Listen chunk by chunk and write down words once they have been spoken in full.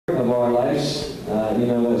our lives. You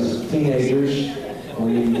know, as teenagers,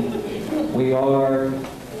 we are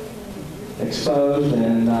exposed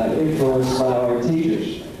and influenced by our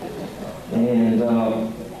teachers. And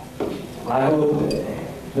I hope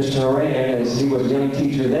Mr. Horan, as he was a young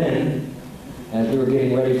teacher then, as we were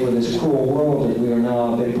getting ready for this cruel world that we are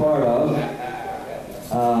now a big part of,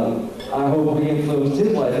 I hope we influenced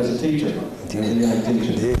his life as a teacher, as a young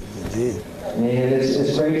teacher. Indeed. And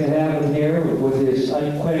it's great to have him here with his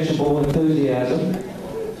unquenchable enthusiasm.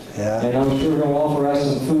 Yeah. And I'm sure he'll offer us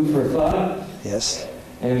some food for thought. Yes.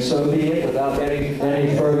 And so be it, without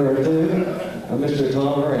any further ado, Mr.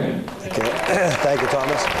 Tom Horan. Okay. Thank you,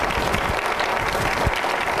 Thomas.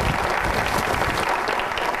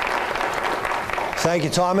 Thank you,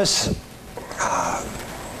 Thomas.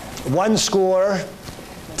 1 score,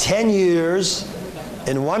 10 years,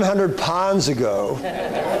 and 100 pounds ago.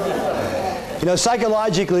 You know,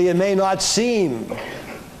 psychologically, it may not seem,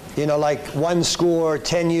 you know, like 1 score,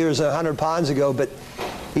 10 years, and 100 pounds ago, but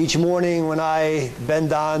each morning when I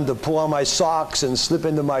bend down to pull on my socks and slip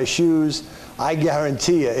into my shoes, I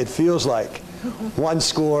guarantee you it feels like 1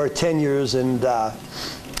 score, 10 years, and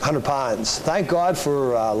 100 pounds. Thank God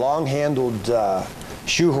for long-handled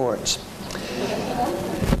shoehorns.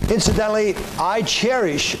 Incidentally, I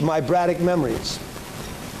cherish my Braddock memories.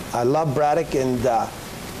 I love Braddock, and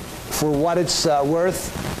for what it's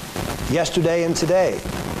worth, yesterday and today,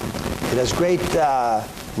 it has great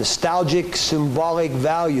nostalgic, symbolic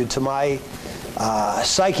value to my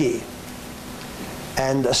psyche.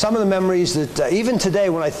 And some of the memories that, even today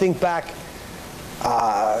when I think back,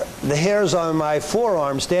 the hairs on my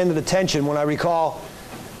forearm stand at attention when I recall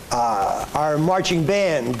our marching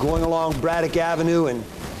band going along Braddock Avenue and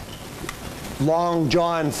Long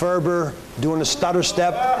John Ferber doing a stutter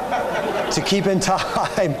step to keep in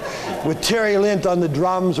time with Terry Lint on the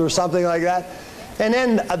drums or something like that. And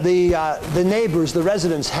then the neighbors, the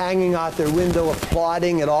residents, hanging out their window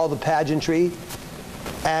applauding at all the pageantry.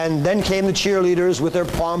 And then came the cheerleaders with their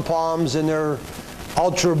pom-poms and their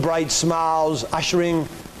ultra-bright smiles, ushering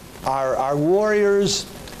our warriors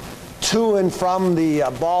to and from the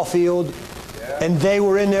ball field. And they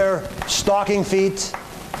were in their stocking feet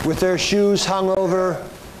with their shoes hung over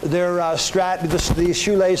their the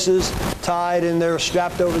shoelaces tied, and they're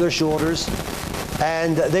strapped over their shoulders.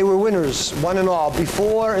 And they were winners, one and all,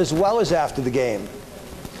 before as well as after the game.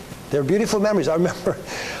 They're beautiful memories. I remember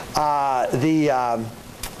the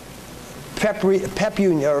pep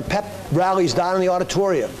rallies down in the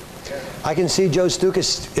auditorium. I can see Joe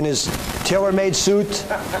Stukas in his tailor-made suit,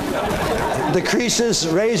 the creases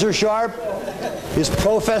razor sharp, his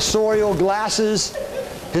professorial glasses,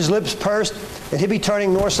 his lips pursed, and he'd be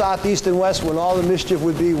turning north, south, east, and west when all the mischief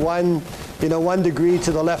would be 1 degree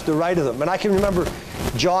to the left or right of them. And I can remember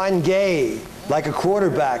John Gay, like a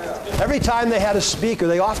quarterback. Every time they had a speaker,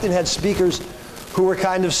 they often had speakers who were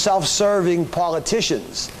kind of self-serving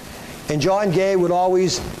politicians. And John Gay would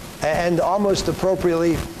always, and almost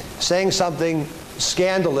appropriately, saying something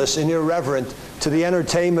scandalous and irreverent to the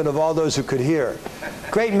entertainment of all those who could hear.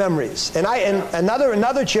 Great memories. And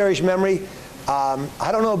another cherished memory,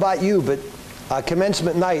 I don't know about you, but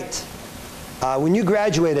commencement night, when you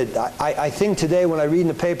graduated, I think today when I read in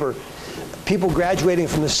the paper, people graduating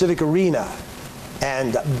from the Civic Arena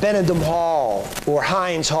and Benedum Hall or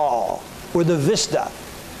Heinz Hall or the Vista,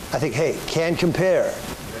 I think, hey, can't compare.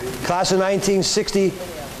 Class of 1960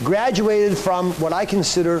 graduated from what I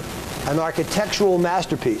consider an architectural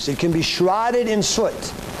masterpiece. It can be shrouded in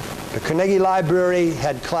soot. The Carnegie Library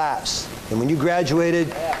had class. And when you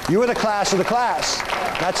graduated, you were the class of the class.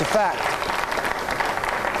 That's a fact.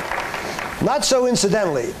 Not so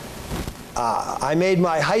incidentally, I made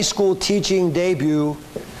my high school teaching debut,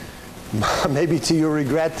 maybe to your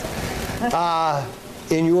regret,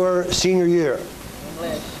 in your senior year.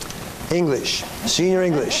 English, senior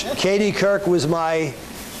English. Katie Kirk was my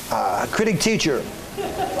critic teacher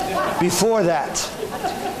before that.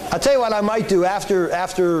 I'll tell you what I might do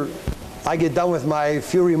after I get done with my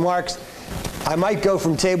few remarks. I might go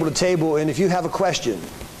from table to table, and if you have a question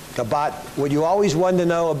about what you always wanted to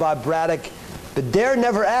know about Braddock, but dare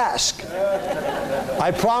never ask,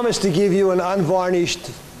 I promise to give you an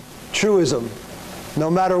unvarnished truism,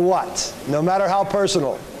 no matter what, no matter how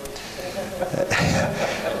personal.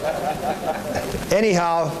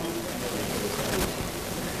 Anyhow,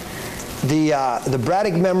 the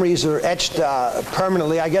Braddock memories are etched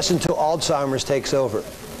permanently, I guess, until Alzheimer's takes over.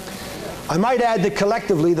 I might add that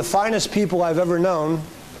collectively, the finest people I've ever known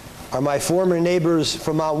are my former neighbors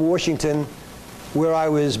from Mount Washington, where I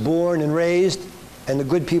was born and raised, and the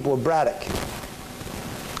good people of Braddock.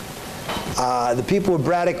 The people of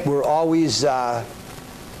Braddock were always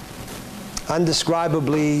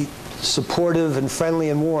undescribably supportive and friendly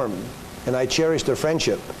and warm, and I cherish their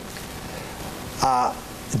friendship.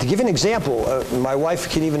 To give you an example, my wife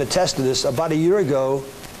can even attest to this. About a year ago,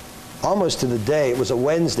 almost to the day, it was a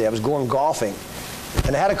Wednesday, I was going golfing,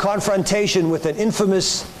 and I had a confrontation with an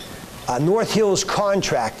infamous North Hills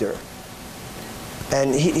contractor.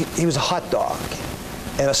 And he was a hot dog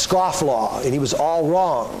and a scofflaw, and he was all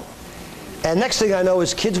wrong. And next thing I know,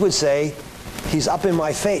 his kids would say, he's up in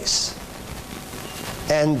my face.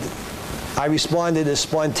 And I responded as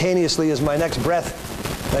spontaneously as my next breath.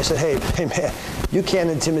 And I said, hey man, you can't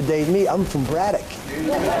intimidate me. I'm from Braddock.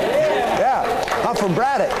 Yeah, I'm from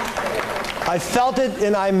Braddock. I felt it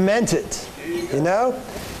and I meant it, you know?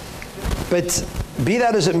 But be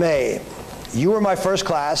that as it may, you were my first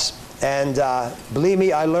class. And believe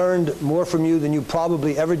me, I learned more from you than you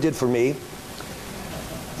probably ever did for me.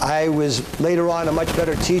 I was later on a much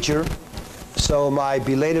better teacher, so my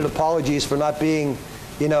belated apologies for not being,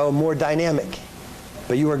 you know, more dynamic.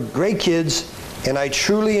 But you were great kids, and I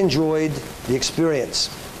truly enjoyed the experience.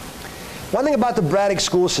 One thing about the Braddock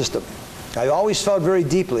school system, I always felt very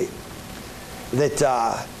deeply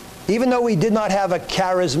that even though we did not have a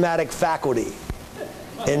charismatic faculty,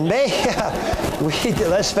 and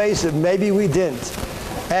let's face it, maybe we didn't.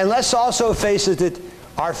 And let's also face it that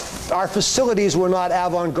our facilities were not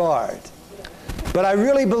avant-garde. But I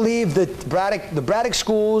really believe that the Braddock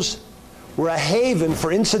schools were a haven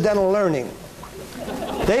for incidental learning.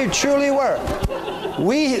 They truly were.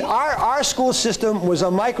 Our school system was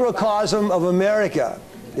a microcosm of America.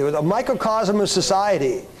 It was a microcosm of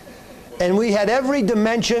society. And we had every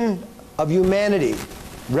dimension of humanity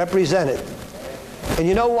represented. And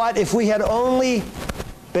you know what? If we had only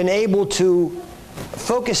been able to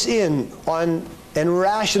focus in on and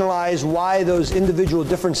rationalize why those individual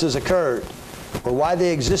differences occurred or why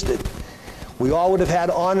they existed, we all would have had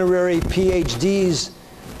honorary PhDs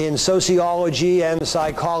in sociology and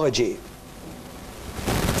psychology.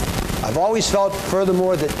 I've always felt,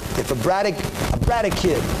 furthermore, that if a Braddock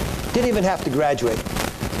kid didn't even have to graduate,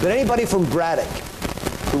 but anybody from Braddock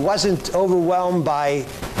who wasn't overwhelmed by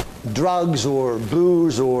drugs or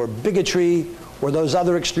booze or bigotry or those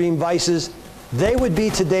other extreme vices, they would be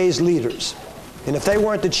today's leaders. And if they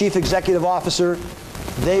weren't the chief executive officer,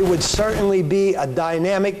 they would certainly be a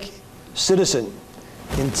dynamic citizen,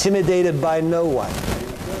 intimidated by no one.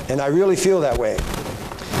 And I really feel that way.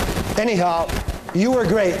 Anyhow, you were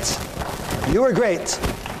great. You were great.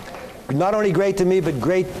 Not only great to me, but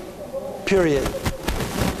great, period.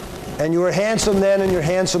 And you were handsome then and you're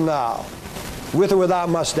handsome now. With or without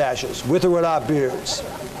mustaches, with or without beards.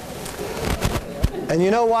 And you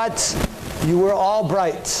know what? You were all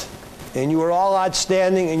bright, and you were all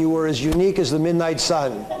outstanding, and you were as unique as the midnight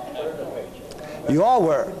sun. You all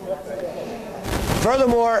were.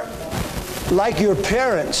 Furthermore, like your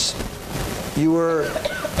parents, you were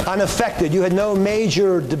unaffected. You had no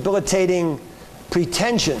major debilitating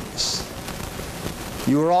pretensions.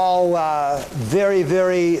 You were all very,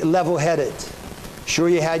 very level-headed. Sure,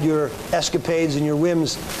 you had your escapades and your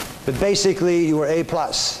whims, but basically you were A+.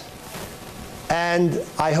 And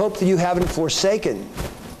I hope that you haven't forsaken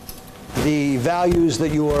the values that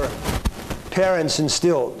your parents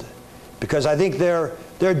instilled, because I think they're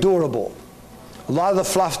durable. A lot of the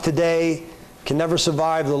fluff today can never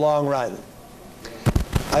survive the long run.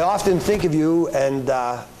 I often think of you, and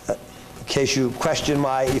in case you question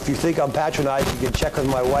if you think I'm patronizing, you can check with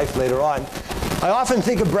my wife later on. I often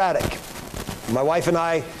think of Braddock. My wife and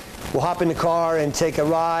I will hop in the car and take a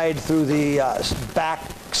ride through the back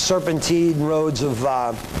serpentine roads of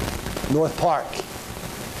North Park.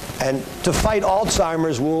 And to fight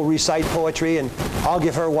Alzheimer's, we'll recite poetry, and I'll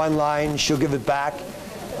give her one line, she'll give it back.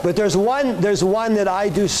 But there's one that I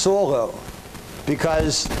do solo,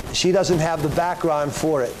 because she doesn't have the background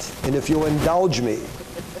for it. And if you'll indulge me,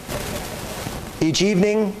 each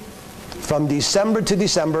evening, from December to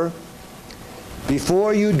December,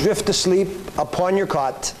 before you drift asleep upon your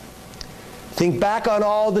cot, think back on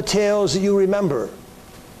all the tales that you remember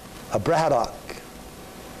of Braddock.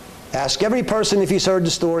 Ask every person if he's heard the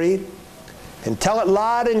story, and tell it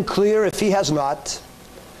loud and clear if he has not,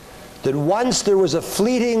 that once there was a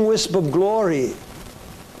fleeting wisp of glory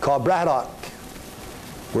called Braddock,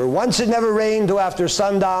 where once it never rained till after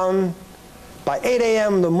sundown. By 8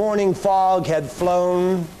 a.m. the morning fog had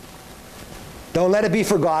flown. Don't let it be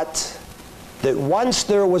forgot that once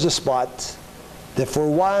there was a spot that for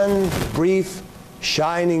one brief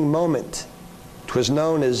shining moment 'twas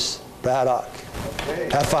known as Braddock. Okay.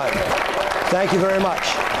 Have fun. Thank you very much.